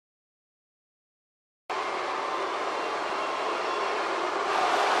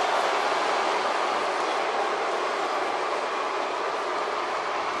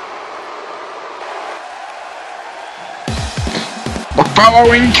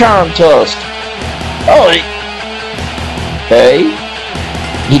Halloween contest. Oh, hey.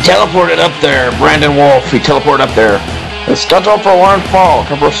 He teleported up there, Brandon Wolf. He teleported up there. It's scheduled for one fall,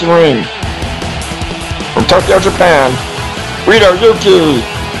 Conversion Ring. From Tokyo, Japan. Rito Yuki.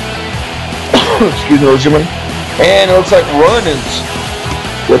 Excuse me, ladies and gentlemen. And it looks like Run is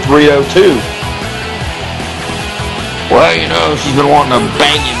with Rito too. Well, you know, she's been wanting to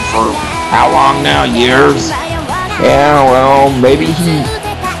bang him for how long now? Years? Yeah, well, maybe he...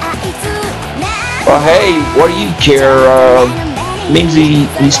 Well, hey, what do you care? Means he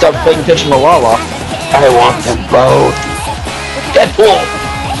stopped paying attention to Lala. I want them both. Deadpool!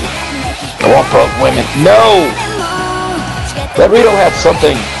 I want both women. No! Let Rito have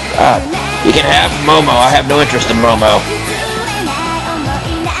something. You can have Momo. I have no interest in Momo.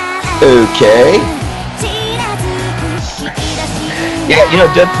 Okay. Yeah, you know,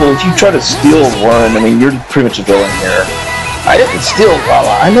 Deadpool, if you try to steal one, I mean, you're pretty much a villain here. I didn't steal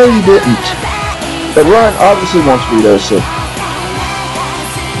Lala. I know you didn't. But Ron obviously wants Rito, so...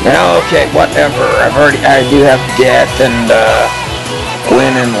 Okay, whatever. I do have Death and,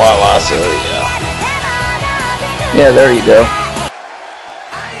 Gwen and Lala, so yeah. Yeah, there you go.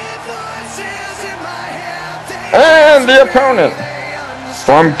 And the opponent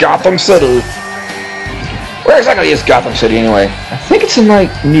from Gotham City. Where exactly is Gotham City anyway? I think it's in like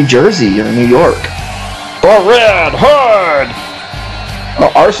New Jersey or New York. The Red Hood!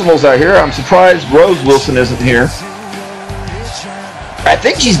 Well, Arsenal's out here. I'm surprised Rose Wilson isn't here. I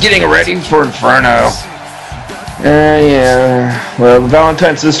think she's getting ready for Inferno. Yeah. Well, the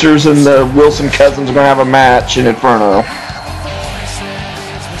Valentine sisters and the Wilson cousins are going to have a match in Inferno.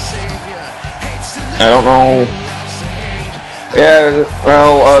 I don't know. Yeah,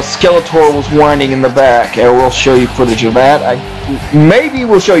 well, Skeletor was whining in the back. We'll show you footage of that. Maybe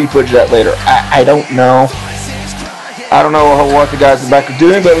we'll show you footage of that later. I don't know. I don't know what the guys in the back are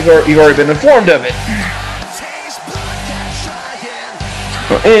doing, but you've already been informed of it.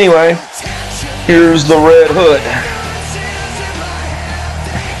 Well, anyway, here's the Red Hood.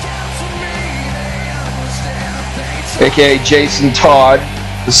 AKA Jason Todd,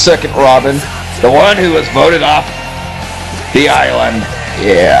 the second Robin, the one who was voted off the island.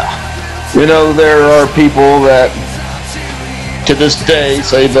 Yeah. You know, there are people that to this day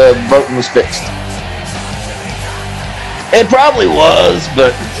say the voting was fixed. It probably was,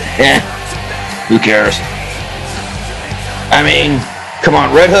 but who cares? I mean, come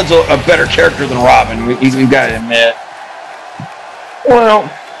on, Red Hood's a better character than Robin. We've got to admit. Well,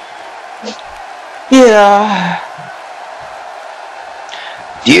 yeah.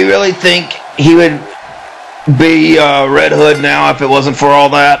 Do you really think he would be Red Hood now if it wasn't for all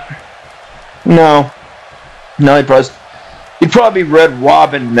that? No. No, he'd probably be Red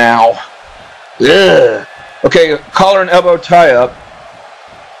Robin now. Ugh. Okay, collar and elbow tie-up.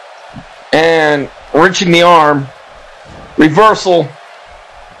 And wrenching the arm. Reversal.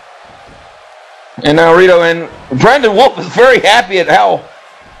 And now Rito and Brandon Wolf is very happy at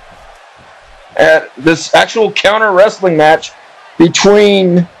this actual counter wrestling match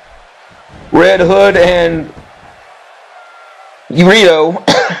between Red Hood and Rito.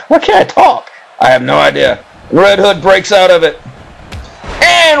 Why can't I talk? I have no idea. Red Hood breaks out of it.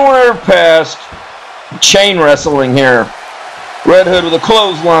 And we're past chain wrestling here. Red Hood with a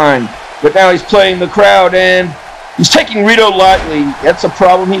clothesline. But now he's playing the crowd and he's taking Rito lightly. That's a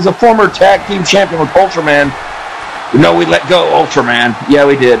problem. He's a former tag team champion with Ultraman. No, we let go Ultraman. Yeah,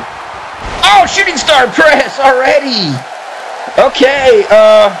 we did. Oh, shooting star press already. Okay,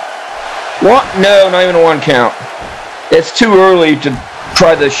 what? No, not even a one count. It's too early to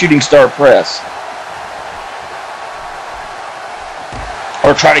try the shooting star press.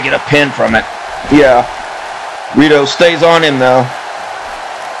 Or try to get a pin from it. Yeah. Rito stays on him, though.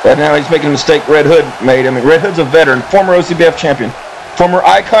 And now he's making a mistake Red Hood made. I mean, Red Hood's a veteran. Former OCBF champion. Former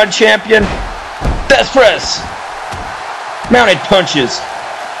Icon champion. Death press. Mounted punches.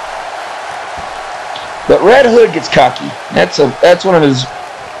 But Red Hood gets cocky. That's one of his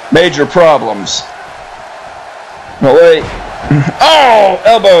major problems. No, wait. Oh!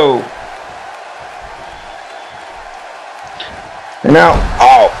 Elbow! And now,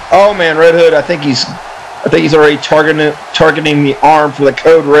 oh man, Red Hood, I think he's already targeting the arm for the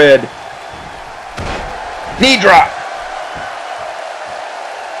code red. Knee drop.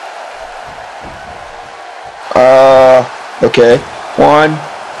 Okay. 1,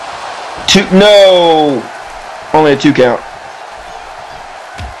 2, no! Only a 2 count.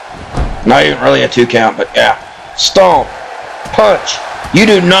 Not even really a 2 count, but yeah. Stomp. Punch. You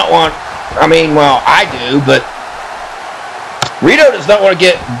do not want, I mean, well, I do, but Rito does not want to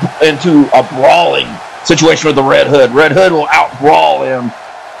get into a brawling situation with the Red Hood. Red Hood will out-brawl him.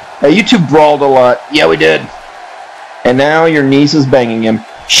 Hey, you two brawled a lot. Yeah, we did. And now your niece is banging him.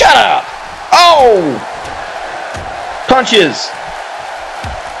 Shut up! Oh! Punches.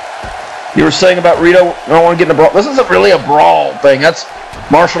 You were saying about Rito, I don't want to get in a brawl. This isn't really a brawl thing. That's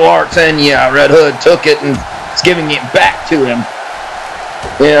martial arts, and yeah, Red Hood took it and is giving it back to him.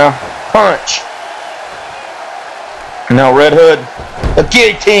 Yeah, punch. And now Red Hood, a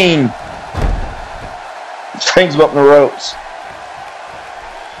guillotine. Hangs him up in the ropes.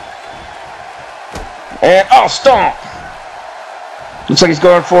 And, oh, stomp. Looks like he's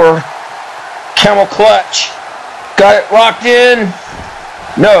going for camel clutch. Got it locked in.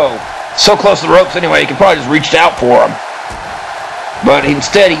 No. So close to the ropes anyway, he could probably just reached out for him. But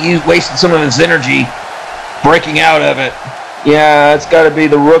instead, he wasted some of his energy breaking out of it. Yeah, it's got to be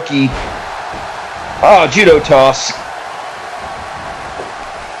the rookie. Oh, judo toss.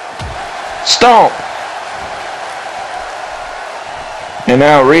 Stomp. And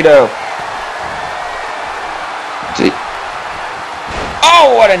now Rito. See?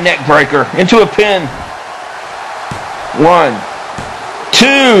 Oh, what a neck breaker. Into a pin. 1,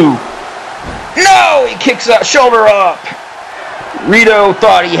 2. No! He kicks out, shoulder up. Rito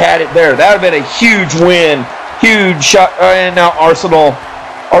thought he had it there. That would have been a huge win. Huge shot. And now Arsenal.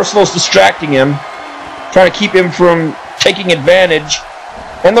 Arsenal's distracting him. Trying to keep him from taking advantage.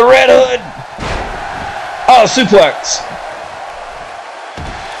 And the Red Hood. Oh, suplex.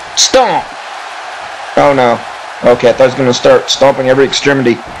 Stomp. Oh, no. Okay, I thought he was going to start stomping every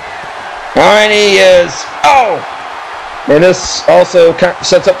extremity. And he is. Oh! And this also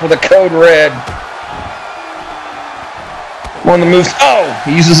sets up for the Code Red. One of the moves. Oh!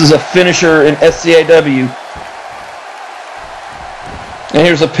 He uses as a finisher in SCAW. And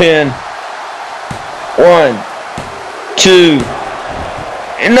here's a pin. 1, 2.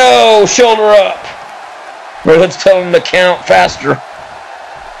 No! Shoulder up. Red Hood's telling him to count faster.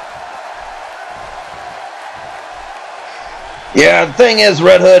 Yeah, the thing is,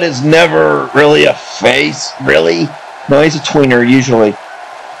 Red Hood is never really a face, really. No, he's a tweener, usually.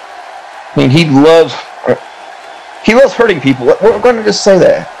 I mean, he loves hurting people. We're going to just say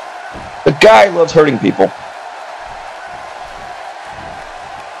that. The guy loves hurting people.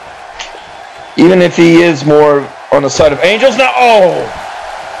 Even if he is more on the side of angels. Now, oh!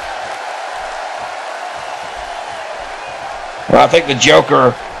 Well, I think the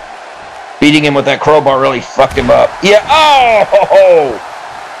Joker beating him with that crowbar really fucked him up. Yeah, oh!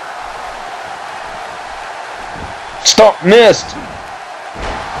 Stomp, missed.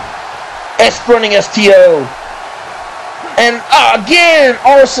 S-running STO. And again,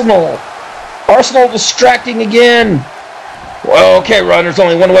 Arsenal. Arsenal distracting again. Well, okay, Ron, there's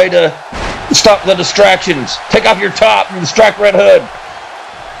only one way to stop the distractions. Take off your top and distract Red Hood.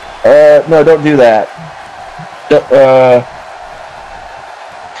 No, don't do that.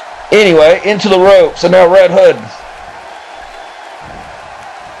 Anyway, into the ropes, and now Red Hood.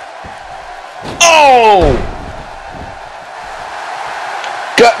 Oh!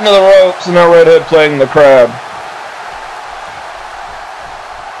 Got into the ropes, and now Red Hood playing the crab.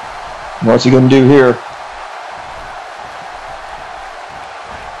 What's he going to do here?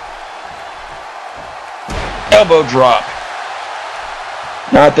 Elbow drop.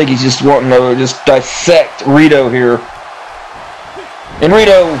 Now I think he's just wanting to just dissect Rito here. And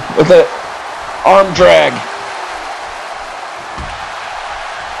Rito with an arm drag.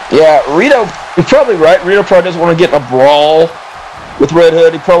 Yeah, Rito is probably right. Rito probably doesn't want to get in a brawl with Red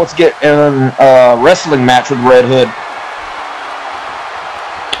Hood. He probably wants to get in a wrestling match with Red Hood.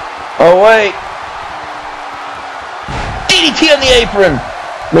 Oh, wait. DDT on the apron.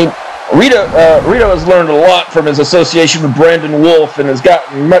 I mean, Rito has learned a lot from his association with Brandon Wolf and has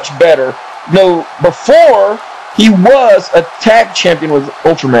gotten much better. No, before he was a tag champion with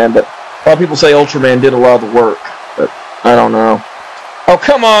Ultraman, but a lot of people say Ultraman did a lot of the work, but I don't know. Oh,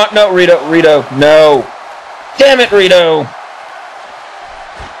 come on. No, Rito, no. Damn it, Rito.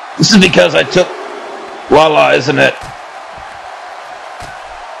 This is because I took Lala, isn't it?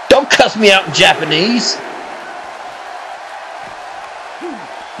 Don't cuss me out in Japanese.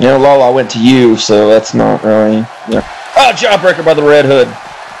 You know, Lala went to you, so that's not really... Yeah. Oh, jawbreaker by the Red Hood.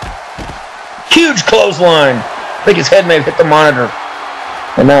 Huge clothesline. I think his head may have hit the monitor.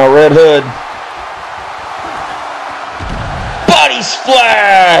 And now Red Hood. Body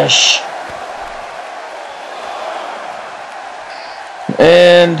splash!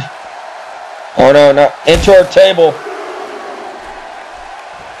 And... oh no, not into our table.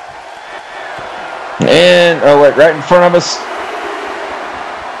 And, oh wait, right in front of us.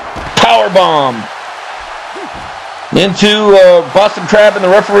 Power bomb. Into Boston Crab, and the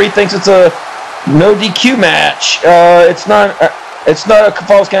referee thinks it's a No DQ match. It's not a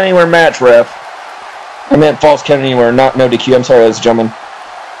Falls Count Anywhere match, ref. I meant Falls Count Anywhere, not no DQ. I'm sorry, ladies and gentlemen.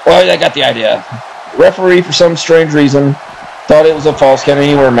 Well, I got the idea. Referee, for some strange reason, thought it was a Falls Count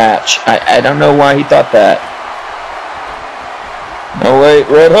Anywhere match. I don't know why he thought that. Oh, wait,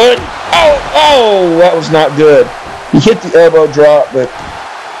 Red Hood. Oh, that was not good. He hit the elbow drop, but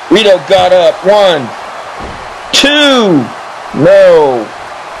Rito got up. 1, 2. No.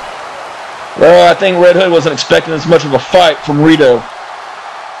 Well, I think Red Hood wasn't expecting as much of a fight from Rito.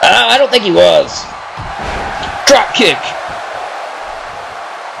 I don't think he was. Drop kick.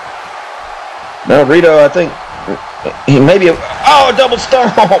 No, Rito, I think he maybe a double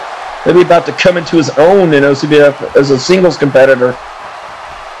stomp. Maybe about to come into his own in OCBF as a singles competitor.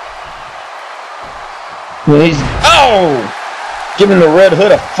 He's giving the Red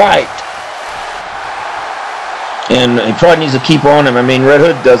Hood a fight. And he probably needs to keep on him. I mean, Red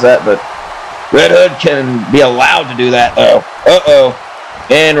Hood does that, but Red Hood can be allowed to do that, though.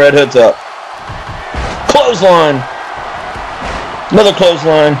 And Red Hood's up. Clothesline. Another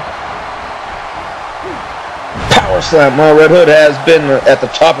clothesline. Power slam. Well, Red Hood has been at the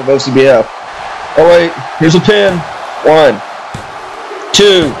top of OCBF. Oh, wait. Here's a pin. 1,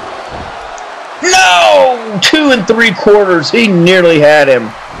 2. No! 2 3/4. He nearly had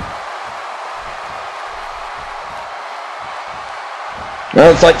him. Now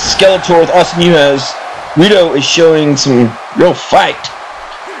it's like Skeletor with Austin Nunez. Rito is showing some real fight.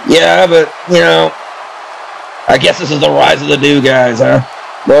 Yeah, but, I guess this is the rise of the new guys, huh?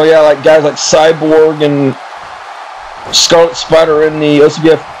 Well, yeah, like guys like Cyborg and Scarlet Spider in the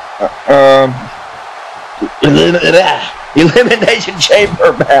OCBF Elimination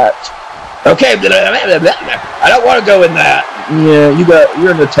Chamber match. Okay, I don't want to go in that. Yeah,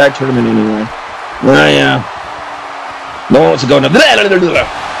 you're in the tag tournament anyway. Oh, yeah. No one wants to go in the...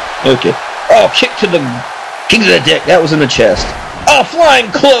 Okay. Oh, kick to the dick. That was in the chest. Oh,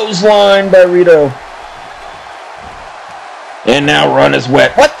 flying clothesline by Rito. And now run is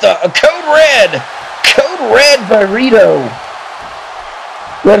wet. What the? Code Red. Code Red by Rito.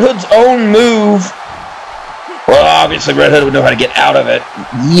 Red Hood's own move. Well, obviously Red Hood would know how to get out of it.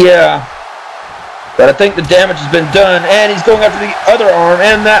 Yeah. But I think the damage has been done. And he's going after the other arm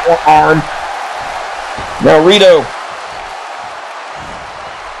and that arm. Now Rito.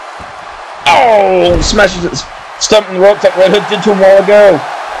 Oh, smashes it. Stumping the ropes like Red Hood did to him a while ago.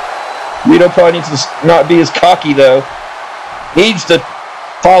 Rito probably needs to not be as cocky, though. Needs to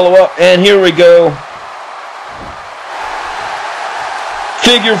follow up. And here we go.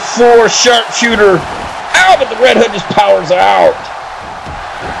 Figure 4 sharpshooter. Ow, but the Red Hood just powers out.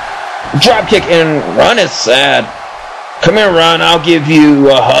 Drop kick, and Run is sad. Come here, Run. I'll give you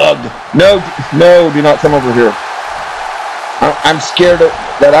a hug. No, do not come over here. I'm scared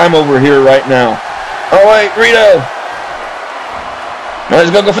that I'm over here right now. Oh, wait, Rito. Now he's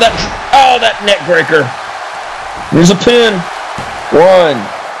going to go for that. Oh, that neck breaker. Here's a pin. 1,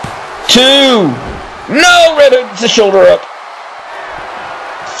 2. No, Red Hood gets the shoulder up.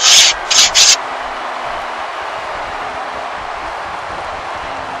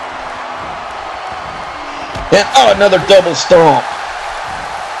 And, another double stomp.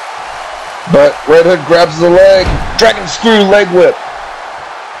 But Red Hood grabs the leg. Dragon screw leg whip.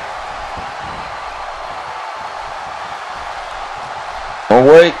 Oh,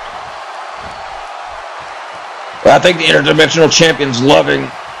 wait. I think the Interdimensional Champion's loving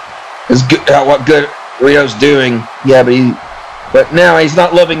what good Rito's doing. Yeah, but now he's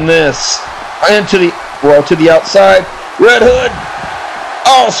not loving this. And to the outside. Red Hood.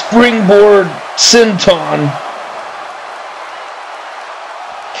 Oh, springboard senton.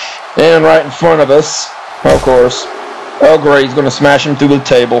 And right in front of us, of course. Oh, great, he's going to smash him through the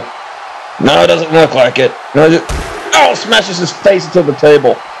table. No, it doesn't look like it. No, smashes his face into the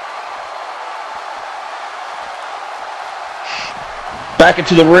table. Back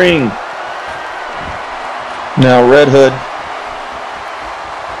into the ring. Now Red Hood.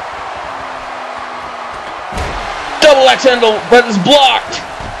 Double axe handle, but it's blocked.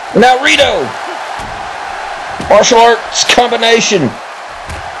 Now Rito. Martial arts combination.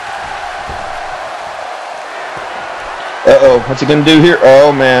 Uh-oh, what's he going to do here?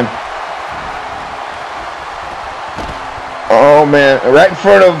 Oh, man. Oh, man. Right in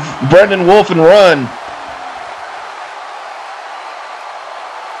front of Brendan Wolf and Run.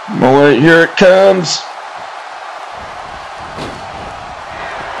 Oh, wait, here it comes.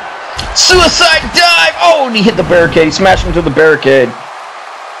 Suicide dive! Oh, and he hit the barricade. He smashed into the barricade.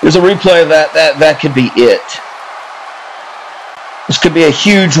 There's a replay of that. That could be it. This could be a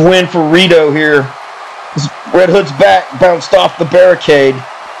huge win for Rito here. Red Hood's back bounced off the barricade.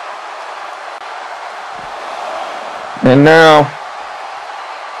 And now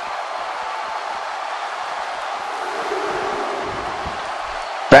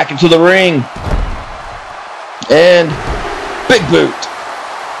back into the ring. And big boot.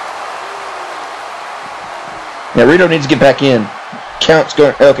 Now Rito needs to get back in. Count's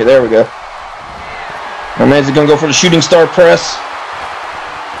going. Okay, there we go. My man's going to go for the shooting star press.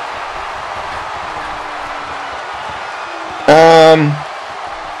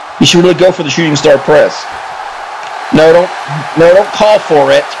 You should really go for the shooting star press. No, don't call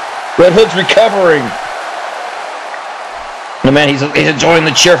for it. Red Hood's recovering. No, man, he's enjoying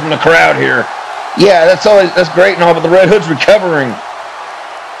the cheer from the crowd here. Yeah, that's great and all, but the Red Hood's recovering.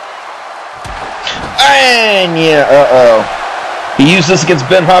 And yeah, he used this against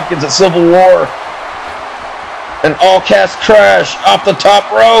Ben Hopkins at Civil War. An all-cast crash off the top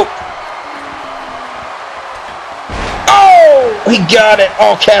rope. Oh, he got it.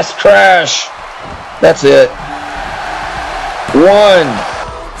 All-cast crash. That's it. 1,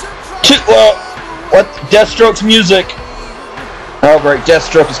 2. Well, what? Deathstroke's music. Oh, great.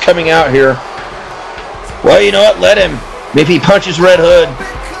 Deathstroke is coming out here. Well, you know what? Let him. If he punches Red Hood,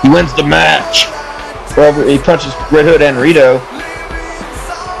 he wins the match. Well, he punches Red Hood and Rito.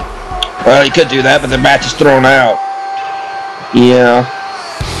 Well, he could do that, but the match is thrown out. Yeah.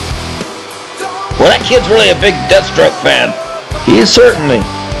 Well, that kid's really a big Deathstroke fan. He is certainly.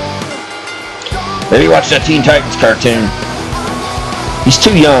 Maybe watch that Teen Titans cartoon. He's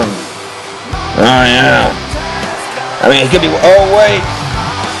too young. Oh, yeah. I mean, it could be... Oh, wait.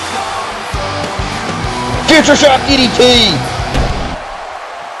 Future Shock DDT.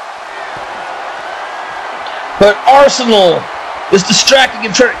 But Arsenal is distracting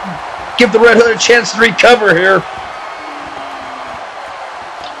and trying to give the Red Hood a chance to recover here.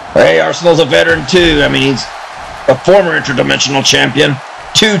 Hey, Arsenal's a veteran too. I mean, he's a former interdimensional champion,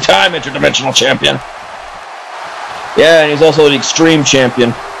 2-time interdimensional champion. Yeah, and he's also an Extreme champion.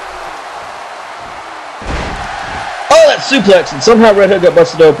 Oh, that suplex, and somehow Red Hood got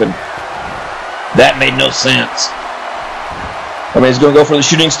busted open. That made no sense. I mean, he's going to go for the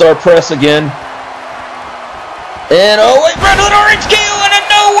shooting star press again. And, oh wait, Red Hood RHQ out of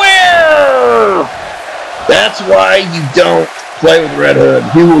nowhere! That's why you don't play with Red Hood.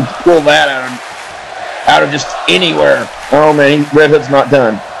 He will pull that out of just anywhere. Oh man, Red Hood's not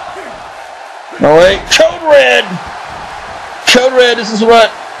done. Oh wait, Code Red! Code Red, this is what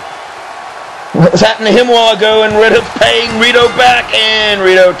was happening to him a while ago, and Red Hood's paying Rito back, and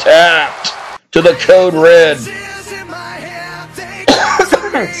Rito tapped to the Code Red.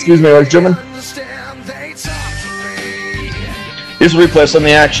 Excuse me, ladies and gentlemen. Here's a replay of some of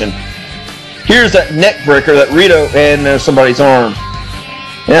the action. Here's that neck breaker that Rito and somebody's arm.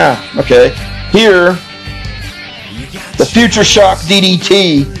 Yeah, okay. Here, the Future Shock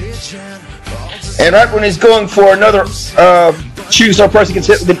DDT. And right when he's going for another shooting star press, he gets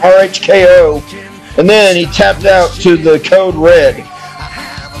hit with an RHKO. And then he tapped out to the Code Red.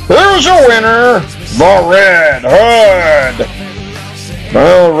 Who's your winner? The Red Hood.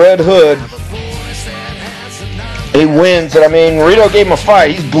 Well, Red Hood. He wins, and I mean, Rito gave him a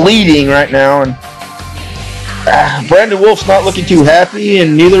fight. He's bleeding right now, and Brandon Wolf's not looking too happy,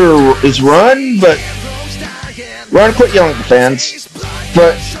 and neither is Run, but Run quit yelling at the fans.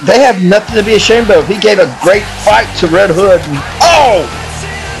 But they have nothing to be ashamed of. He gave a great fight to Red Hood. And, oh!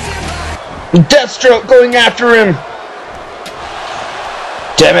 Deathstroke going after him.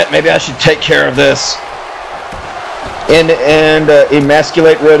 Damn it, maybe I should take care of this. And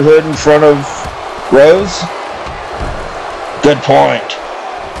emasculate Red Hood in front of Rose. Good point.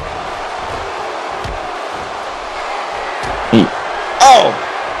 Oh!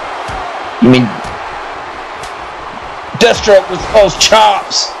 You mean Deathstroke with those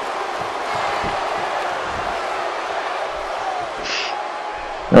chops.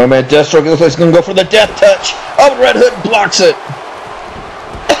 Oh man, Deathstroke looks like he's going to go for the death touch. Oh, but Red Hood blocks it.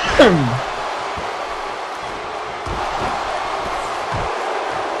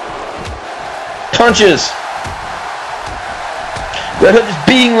 Punches. Red Hood is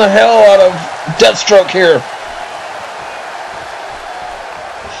beating the hell out of Deathstroke here.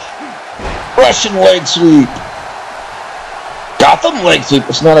 Russian leg sweep. Gotham leg sweep.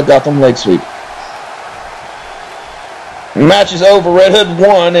 It's not a Gotham leg sweep. Match is over. Red Hood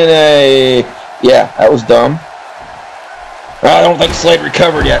won in a... Yeah, that was dumb. I don't think Slade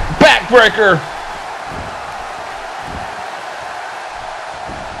recovered yet. Backbreaker.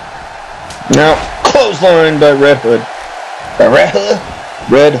 Now, clothesline by Red Hood.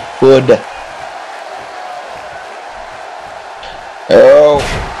 Red Hood.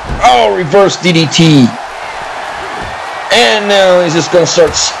 Oh, reverse DDT. And now he's just going to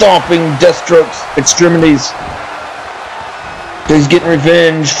start stomping Deathstroke's extremities. He's getting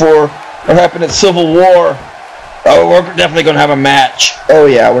revenge for what happened at Civil War. Oh, we're definitely going to have a match. Oh,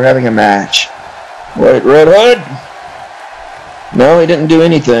 yeah, we're having a match. Wait, Red Hood? No, he didn't do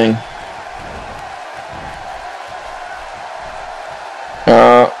anything.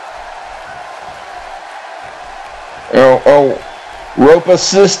 Rope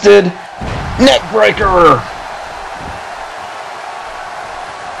assisted neck breaker.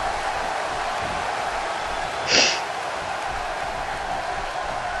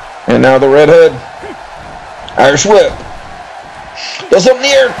 And now the Red Hood. Irish whip. Goes up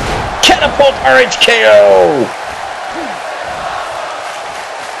near. Catapult RHKO.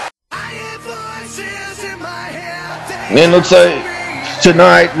 And looks like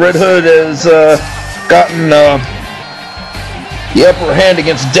tonight Red Hood has gotten the upper hand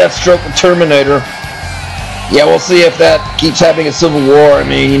against Deathstroke the Terminator. Yeah, we'll see if that keeps having a civil war. I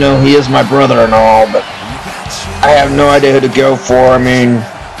mean, you know, he is my brother and all, but I have no idea who to go for. I mean,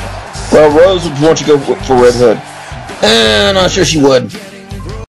 well, Rose would want you to go for Red Hood. I'm not sure she would.